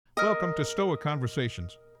welcome to Stoa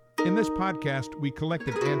Conversations. In this podcast, we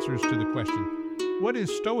collected answers to the question, what is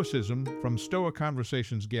Stoicism, from Stoa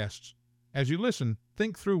Conversations guests? As you listen,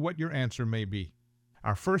 think through what your answer may be.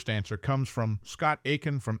 Our first answer comes from Scott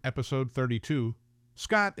Aiken from episode 32.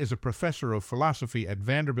 Scott is a professor of philosophy at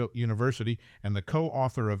Vanderbilt University and the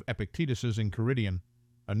co-author of Epictetus's Enchiridion,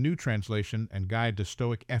 a new translation and guide to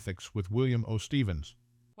Stoic ethics with William O. Stevens.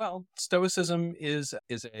 Well, Stoicism is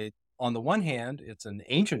on the one hand, it's an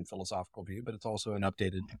ancient philosophical view, but it's also an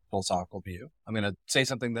updated philosophical view. I'm going to say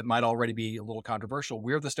something that might already be a little controversial.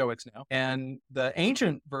 We're the Stoics now. And the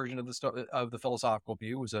ancient version of the philosophical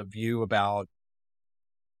view was a view about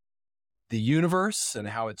the universe and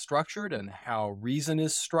how it's structured and how reason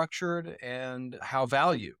is structured and how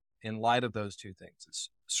value in light of those two things is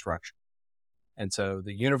structured. And so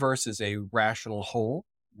the universe is a rational whole.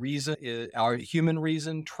 Our human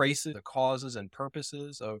reason traces the causes and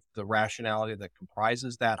purposes of the rationality that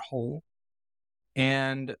comprises that whole.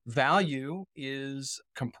 And value is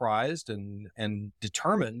comprised and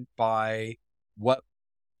determined by what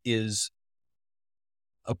is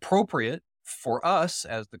appropriate for us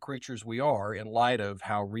as the creatures we are in light of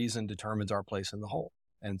how reason determines our place in the whole.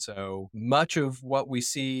 And so much of what we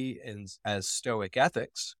see as Stoic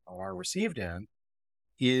ethics are received in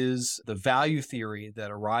is the value theory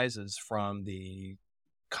that arises from the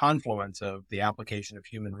confluence of the application of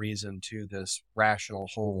human reason to this rational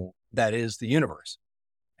whole that is the universe.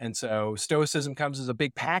 And so Stoicism comes as a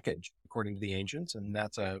big package, according to the ancients, and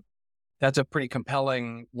that's a pretty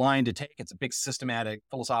compelling line to take. It's a big systematic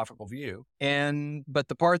philosophical view. But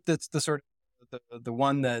the part that's the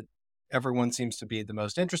one that everyone seems to be the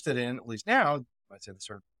most interested in, at least now, I'd say the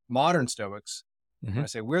sort of modern Stoics, when I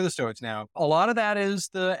say we're the Stoics now, a lot of that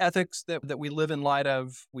is the ethics that we live in light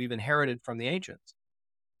of, we've inherited from the ancients.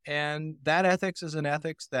 And that ethics is an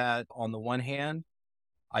ethics that, on the one hand,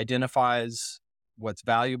 identifies what's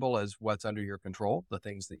valuable as what's under your control, the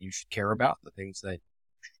things that you should care about, the things that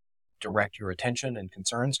direct your attention and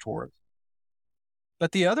concerns towards.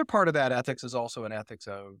 But the other part of that ethics is also an ethics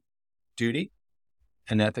of duty,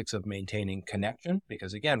 an ethics of maintaining connection,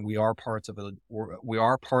 because again, we are parts of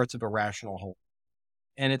a rational whole.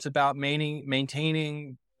 And it's about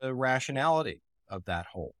maintaining the rationality of that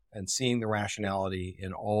whole and seeing the rationality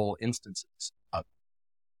in all instances of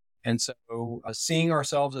it. And so seeing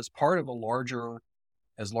ourselves as part of larger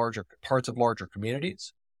parts of larger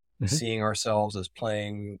communities, seeing ourselves as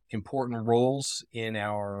playing important roles in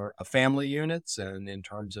our family units and in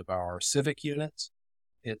terms of our civic units.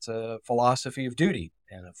 It's a philosophy of duty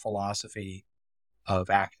and a philosophy of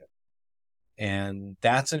action. And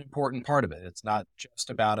that's an important part of it. It's not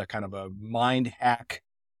just about a kind of a mind hack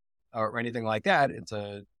or anything like that. It's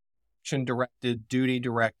a action-directed,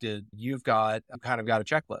 duty-directed. You've kind of got a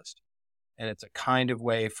checklist. And it's a kind of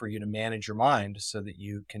way for you to manage your mind so that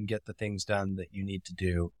you can get the things done that you need to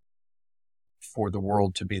do for the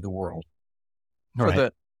world to be the world.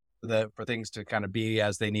 For things to kind of be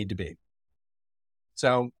as they need to be.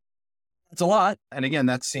 So it's a lot. And again,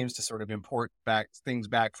 that seems to sort of import things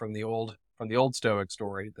back from the old Stoic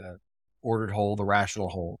story, the ordered whole, the rational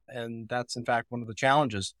whole. And that's in fact one of the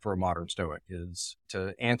challenges for a modern Stoic, is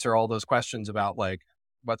to answer all those questions about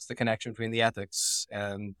what's the connection between the ethics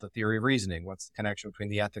and the theory of reasoning? What's the connection between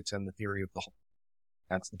the ethics and the theory of the whole?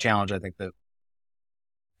 That's the challenge I think that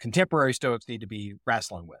contemporary Stoics need to be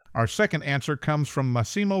wrestling with. Our second answer comes from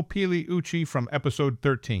Massimo Pili Ucci from episode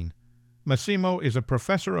 13. Massimo is a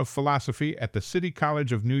professor of philosophy at the City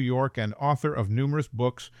College of New York and author of numerous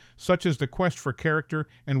books, such as The Quest for Character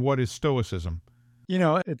and What is Stoicism?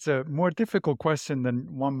 It's a more difficult question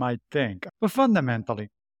than one might think. But fundamentally,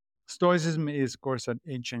 Stoicism is, of course, an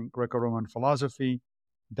ancient Greco-Roman philosophy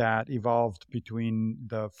that evolved between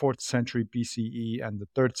the 4th century BCE and the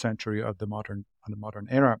 3rd century of the modern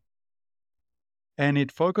era. And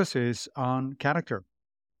it focuses on character.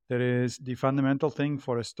 That is, the fundamental thing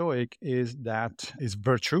for a Stoic is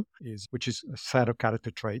virtue, which is a set of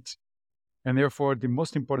character traits. And therefore, the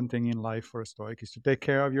most important thing in life for a Stoic is to take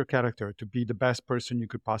care of your character, to be the best person you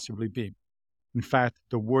could possibly be. In fact,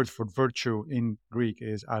 the word for virtue in Greek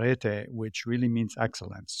is arete, which really means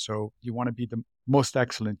excellence. So you want to be the most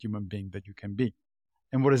excellent human being that you can be.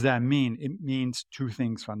 And what does that mean? It means two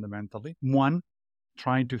things fundamentally. One,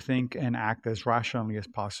 trying to think and act as rationally as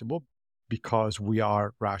possible, because we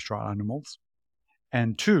are rational animals.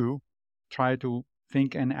 And two, try to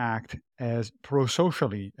think and act as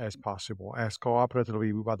pro-socially as possible, as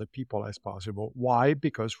cooperatively with other people as possible. Why?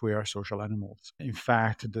 Because we are social animals. In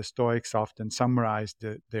fact, the Stoics often summarize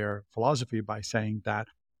their philosophy by saying that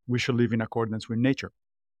we should live in accordance with nature.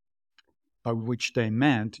 by which they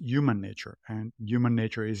meant human nature. And human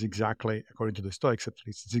nature is exactly, according to the Stoics at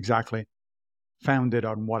least, it's exactly founded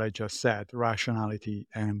on what I just said, rationality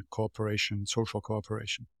and cooperation, social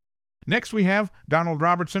cooperation. Next, we have Donald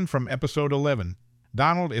Robertson from episode 11.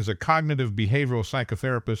 Donald is a cognitive behavioral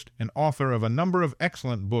psychotherapist and author of a number of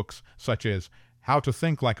excellent books, such as How to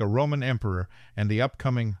Think Like a Roman Emperor and the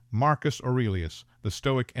upcoming Marcus Aurelius, the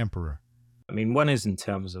Stoic Emperor. I mean, one is in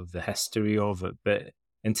terms of the history of it, but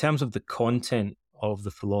in terms of the content of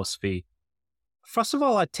the philosophy, first of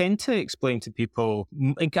all, I tend to explain to people,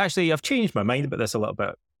 actually, I've changed my mind about this a little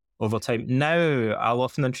bit over time. Now, I'll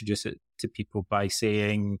often introduce it to people by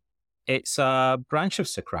saying it's a branch of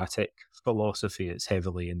Socratic philosophy. It's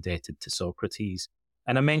heavily indebted to Socrates.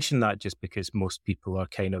 And I mention that just because most people are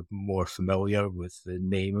kind of more familiar with the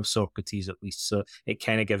name of Socrates, at least. So it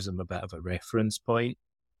kind of gives them a bit of a reference point.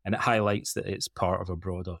 And it highlights that it's part of a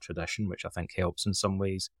broader tradition, which I think helps in some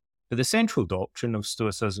ways. But the central doctrine of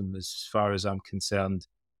Stoicism, as far as I'm concerned,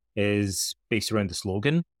 is based around the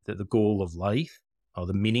slogan that the goal of life, or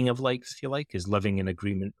the meaning of life, if you like, is living in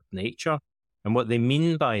agreement with nature. And what they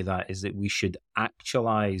mean by that is that we should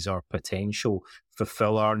actualize our potential,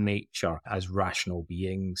 fulfill our nature as rational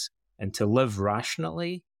beings. And to live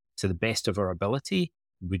rationally, to the best of our ability,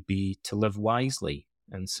 would be to live wisely.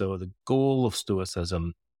 And so the goal of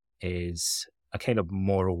Stoicism is a kind of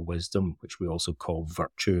moral wisdom, which we also call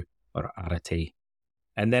virtue or arete.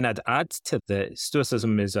 And then I'd add to that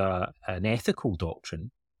Stoicism is an ethical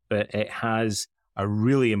doctrine, but it has a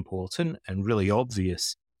really important and really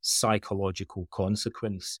obvious psychological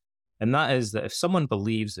consequence. And that is that if someone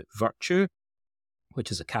believes that virtue,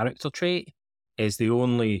 which is a character trait, is the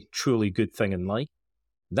only truly good thing in life,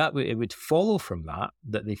 it would follow from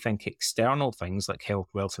that they think external things like health,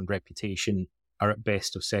 wealth, and reputation are at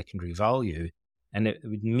best of secondary value. And it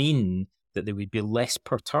would mean that they would be less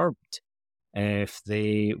perturbed if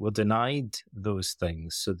they were denied those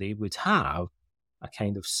things. So they would have a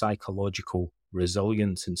kind of psychological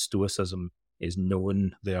resilience, and Stoicism is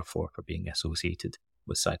known, therefore, for being associated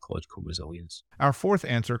with psychological resilience. Our fourth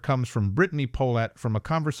answer comes from Brittany Polat from a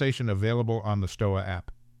conversation available on the Stoa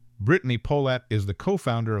app. Brittany Polat is the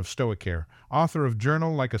co-founder of Stoicare, author of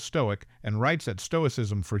Journal Like a Stoic, and writes at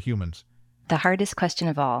Stoicism for Humans. The hardest question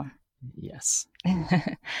of all. Yes.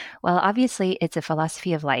 Well, obviously, it's a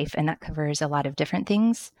philosophy of life, and that covers a lot of different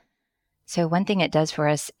things. So one thing it does for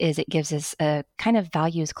us is it gives us a kind of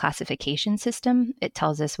values classification system. It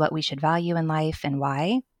tells us what we should value in life and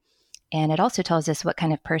why. And it also tells us what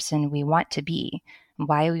kind of person we want to be,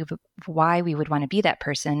 why we would want to be that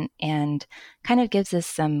person, and kind of gives us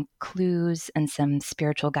some clues and some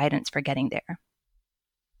spiritual guidance for getting there.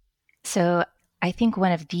 So I think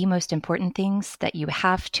one of the most important things that you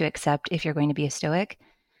have to accept if you're going to be a Stoic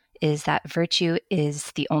is that virtue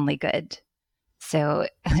is the only good. So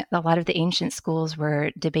a lot of the ancient schools were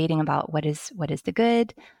debating about what is the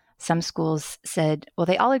good. Some schools said, well,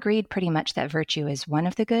 they all agreed pretty much that virtue is one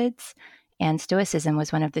of the goods. And Stoicism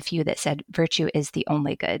was one of the few that said virtue is the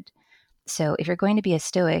only good. So if you're going to be a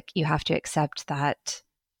Stoic, you have to accept that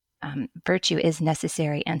virtue is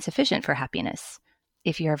necessary and sufficient for happiness.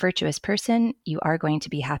 If you're a virtuous person, you are going to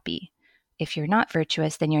be happy. If you're not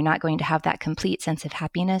virtuous, then you're not going to have that complete sense of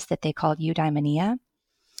happiness that they called eudaimonia,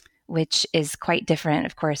 which is quite different,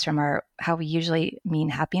 of course, from how we usually mean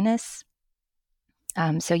happiness.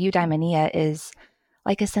 So eudaimonia is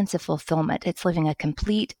like a sense of fulfillment. It's living a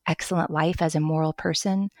complete, excellent life as a moral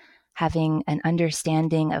person, having an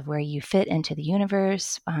understanding of where you fit into the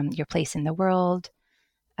universe, your place in the world.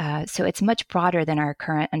 So it's much broader than our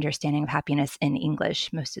current understanding of happiness in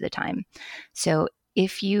English most of the time. So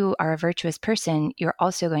if you are a virtuous person, you're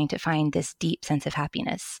also going to find this deep sense of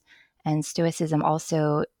happiness. And Stoicism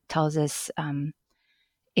also tells us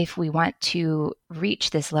if we want to reach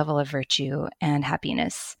this level of virtue and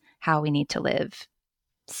happiness, how we need to live.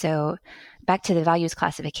 So back to the values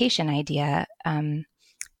classification idea,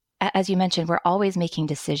 as you mentioned, we're always making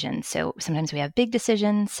decisions. So sometimes we have big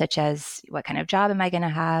decisions, such as what kind of job am I going to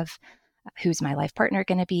have? Who's my life partner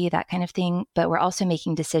going to be? That kind of thing. But we're also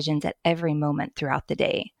making decisions at every moment throughout the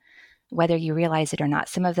day, whether you realize it or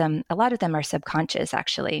not. A lot of them are subconscious,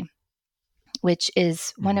 actually, which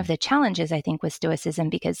is one of the challenges, I think, with Stoicism,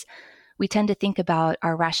 because we tend to think about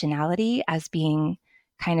our rationality as being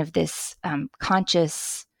kind of this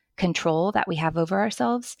conscious control that we have over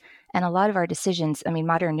ourselves. And a lot of our decisions,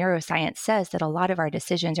 modern neuroscience says that a lot of our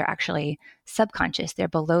decisions are actually subconscious. They're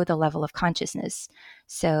below the level of consciousness.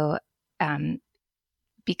 So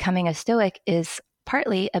becoming a Stoic is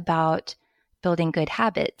partly about building good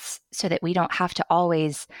habits so that we don't have to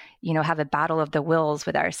always, have a battle of the wills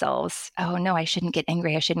with ourselves. Oh no, I shouldn't get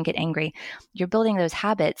angry. I shouldn't get angry. You're building those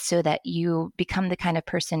habits so that you become the kind of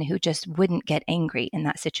person who just wouldn't get angry in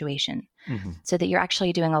that situation. Mm-hmm. So that you're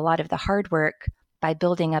actually doing a lot of the hard work by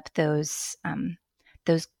building up those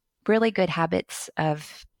really good habits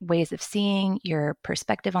of ways of seeing your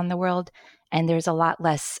perspective on the world. And there's a lot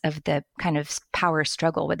less of the kind of power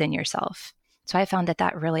struggle within yourself. So I found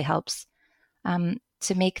that really helps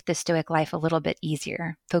to make the Stoic life a little bit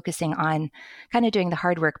easier, focusing on kind of doing the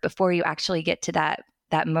hard work before you actually get to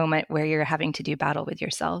that moment where you're having to do battle with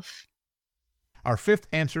yourself. Our fifth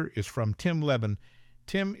answer is from Tim Leben.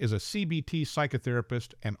 Tim is a CBT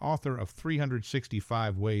psychotherapist and author of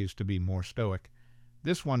 365 Ways to Be More Stoic.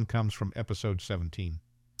 This one comes from episode 17.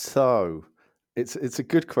 So, it's a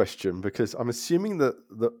good question because I'm assuming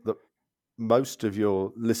that most of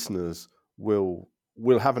your listeners will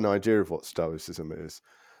have an idea of what Stoicism is.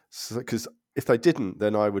 Because if they didn't,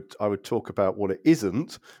 then I would talk about what it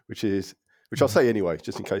isn't, which I'll say anyway,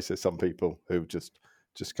 just in case there's some people who just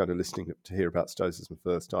kind of listening to hear about Stoicism for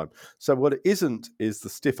the first time. So what it isn't is the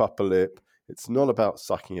stiff upper lip. It's not about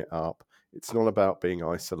sucking it up. It's not about being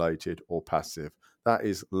isolated or passive. That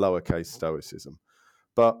is lowercase Stoicism.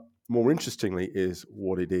 But more interestingly is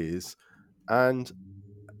what it is. And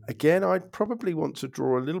again, I'd probably want to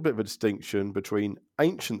draw a little bit of a distinction between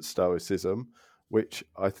ancient Stoicism, which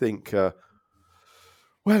I think,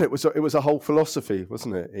 it was a whole philosophy,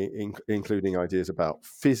 wasn't it? Including ideas about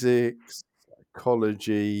physics,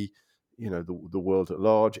 psychology, the world at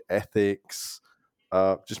large, ethics,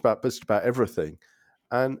 just about everything,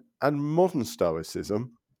 and modern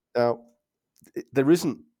Stoicism. Now, there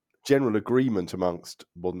isn't general agreement amongst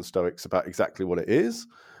modern Stoics about exactly what it is,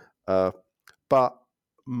 but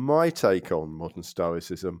my take on modern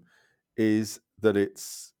Stoicism is that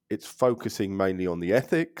it's focusing mainly on the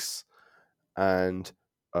ethics and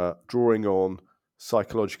drawing on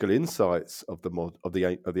psychological insights of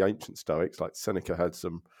the ancient Stoics. Like Seneca had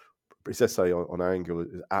his essay on anger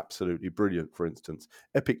is absolutely brilliant. For instance,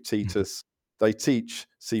 Epictetus. They teach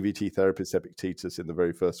CBT therapists Epictetus in the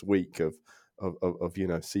very first week of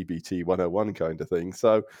CBT 101 kind of thing.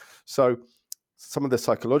 So some of the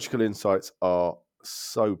psychological insights are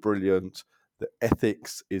so brilliant. The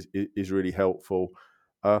ethics is really helpful,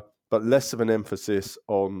 but less of an emphasis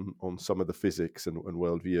on some of the physics and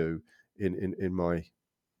worldview in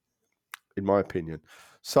my opinion.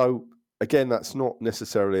 So again, that's not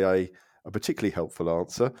necessarily a particularly helpful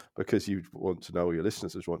answer, because you want to know, or your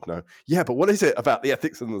listeners just want to know, yeah, but what is it about the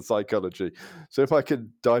ethics and the psychology? So if I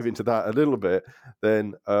could dive into that a little bit,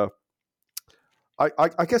 then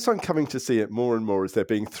I guess I'm coming to see it more and more as there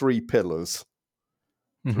being three pillars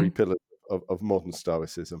of modern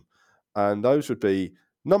Stoicism. And those would be,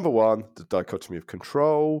 number one, the dichotomy of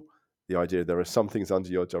control, the idea there are some things under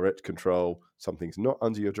your direct control, some things not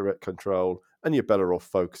under your direct control, and you're better off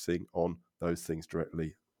focusing on those things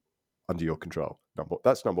directly under your control.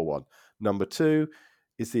 That's number one. Number two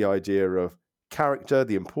is the idea of character,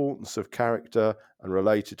 the importance of character, and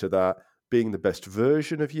related to that, being the best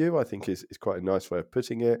version of you, I think is quite a nice way of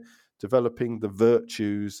putting it. Developing the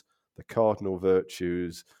virtues, the cardinal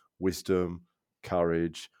virtues, wisdom,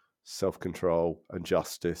 courage, self-control, and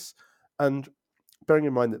justice. And bearing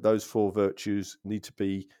in mind that those four virtues need to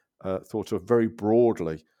be thought of very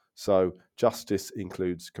broadly. So justice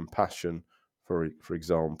includes compassion, for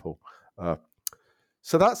example.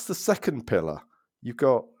 So that's the second pillar. You've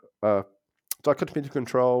got dichotomy of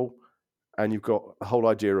control, and you've got the whole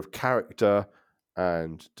idea of character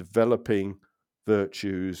and developing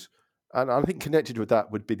virtues. And I think connected with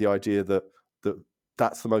that would be the idea that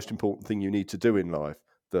that's the most important thing you need to do in life,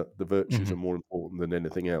 that the virtues are more important than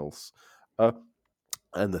anything else.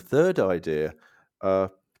 And the third idea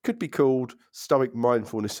could be called Stoic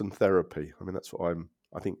mindfulness and therapy. I mean, that's what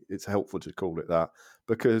I think it's helpful to call it that,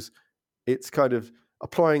 because it's kind of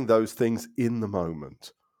applying those things in the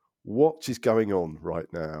moment. What is going on right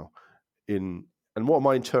now and what are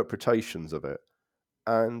my interpretations of it?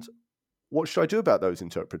 And what should I do about those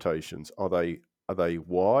interpretations? Are they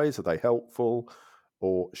wise? Are they helpful?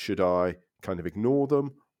 Or should I kind of ignore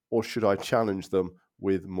them? Or should I challenge them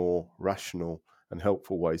with more rational and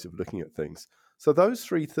helpful ways of looking at things? So those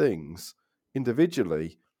three things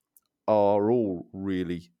individually are all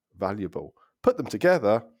really valuable. Put them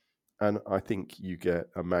together, and I think you get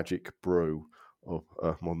a magic brew of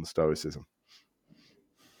modern Stoicism.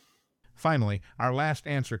 Finally, our last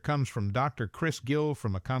answer comes from Dr. Chris Gill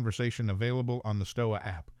from a conversation available on the Stoa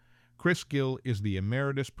app. Chris Gill is the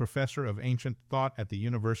Emeritus Professor of Ancient Thought at the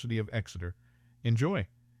University of Exeter. Enjoy.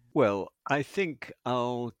 Well, I think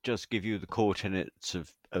I'll just give you the core tenets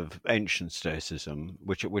of ancient Stoicism,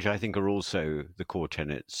 which I think are also the core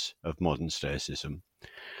tenets of modern Stoicism,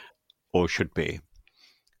 or should be.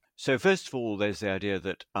 So first of all, there's the idea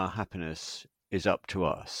that our happiness is up to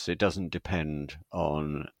us. It doesn't depend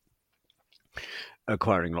on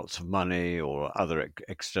acquiring lots of money or other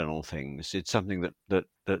external things. It's something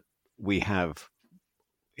that we have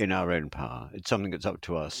in our own power. It's something that's up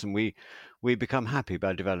to us, and we become happy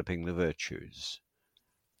by developing the virtues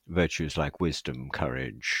like wisdom,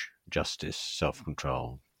 courage, justice,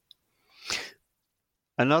 self-control.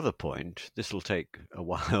 Another point, this will take a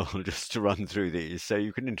while just to run through these, so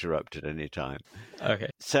you can interrupt at any time. Okay.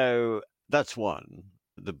 So that's one,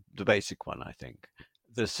 the basic one, I think.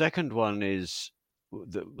 The second one is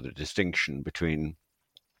the distinction between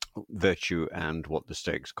virtue and what the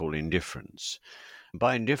Stoics call indifference.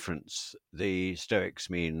 By indifference, the Stoics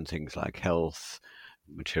mean things like health,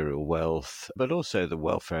 material wealth, but also the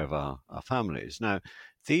welfare of our families. Now,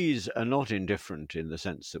 these are not indifferent in the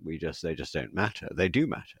sense that they just don't matter. They do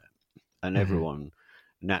matter. And everyone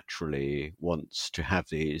naturally wants to have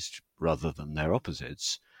these rather than their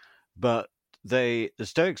opposites. But the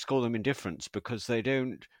Stoics call them indifference because they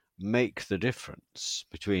don't make the difference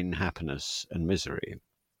between happiness and misery.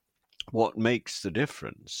 What makes the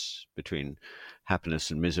difference between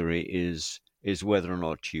happiness and misery is whether or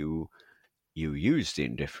not you use the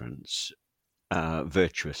indifference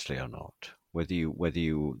virtuously or not. Whether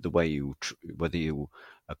you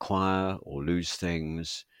acquire or lose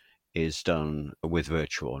things is done with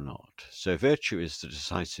virtue or not. So virtue is the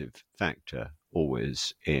decisive factor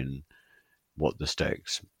always in what the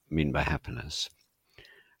Stoics mean by happiness.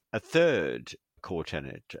 A third core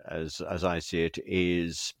tenet, as I see it,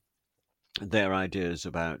 is their ideas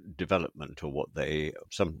about development, or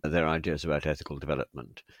their ideas about ethical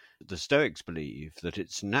development. The Stoics believe that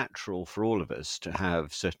it's natural for all of us to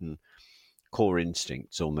have certain core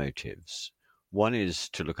instincts or motives. One is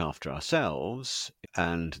to look after ourselves,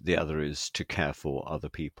 and the other is to care for other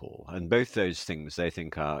people. And both those things they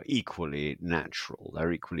think are equally natural.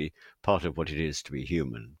 They're equally part of what it is to be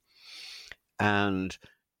human. And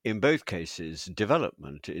in both cases,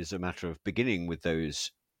 development is a matter of beginning with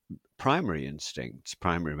those primary instincts,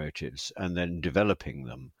 primary motives, and then developing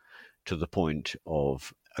them to the point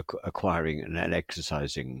of acquiring and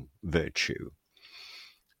exercising virtue.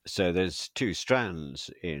 So there's two strands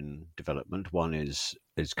in development. One is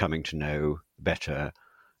coming to know better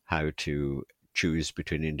how to choose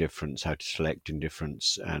between indifference, how to select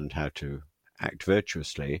indifference, and how to act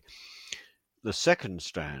virtuously. The second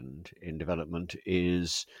strand in development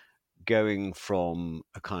is going from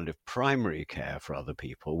a kind of primary care for other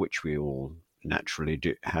people, which we all naturally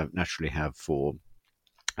have for,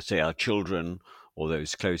 say, our children or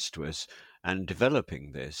those close to us, and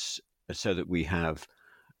developing this so that we have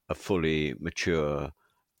a fully mature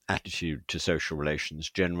attitude to social relations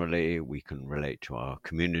generally. We can relate to our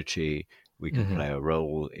community. We can play a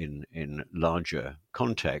role in larger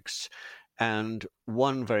contexts. And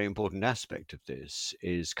one very important aspect of this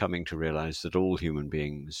is coming to realize that all human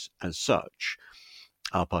beings, as such,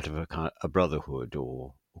 are part of a brotherhood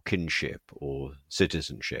or kinship or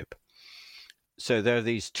citizenship. So there are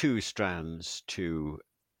these two strands to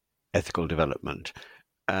ethical development,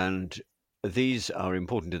 and these are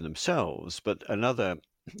important in themselves. But another,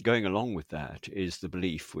 going along with that, is the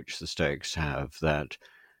belief which the Stoics have that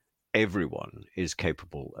everyone is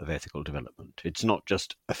capable of ethical development. It's not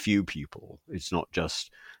just a few people. It's not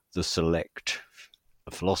just the select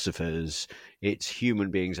philosophers. It's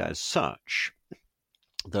human beings as such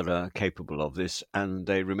that are capable of this, and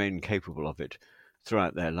they remain capable of it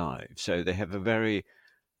throughout their lives. So they have a very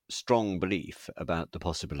strong belief about the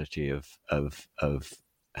possibility of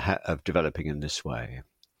developing in this way.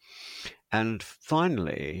 And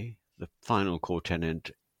finally, the final core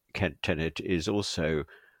tenet is also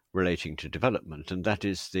relating to development, and that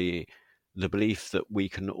is the belief that we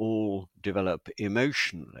can all develop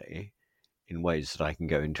emotionally in ways that I can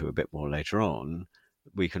go into a bit more later on.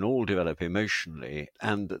 We can all develop emotionally,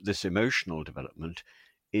 and that this emotional development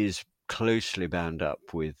is closely bound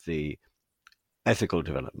up with the ethical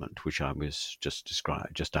development, which I was just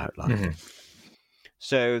outlining.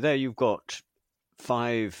 So there you've got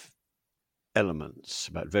 5 elements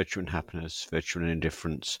about virtue and happiness, virtue and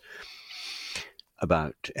indifference,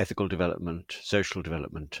 about ethical development, social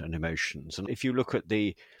development, and emotions. And if you look at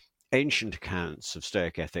the ancient accounts of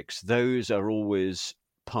Stoic ethics, those are always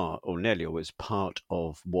part, or nearly always part,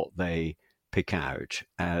 of what they pick out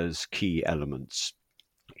as key elements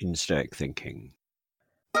in Stoic thinking.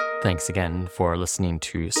 Thanks again for listening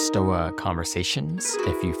to Stoa Conversations.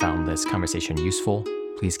 If you found this conversation useful,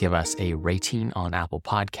 please give us a rating on Apple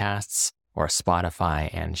Podcasts or Spotify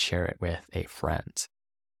and share it with a friend.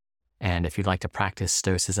 And if you'd like to practice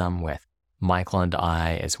Stoicism with Michael and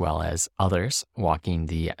I, as well as others walking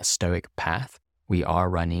the Stoic path, we are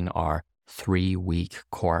running our 3-week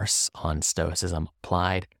course on Stoicism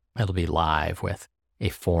Applied. It'll be live with a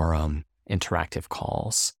forum, interactive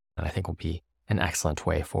calls, and I think will be an excellent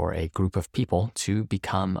way for a group of people to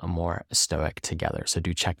become more Stoic together. So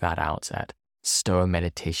do check that out at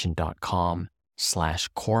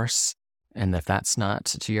stoameditation.com/course. And if that's not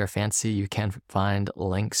to your fancy, you can find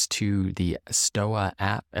links to the Stoa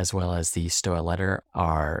app as well as the Stoa letter,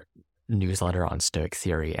 our newsletter on Stoic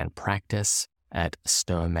theory and practice, at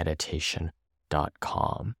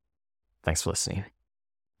stoameditation.com. Thanks for listening.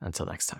 Until next time.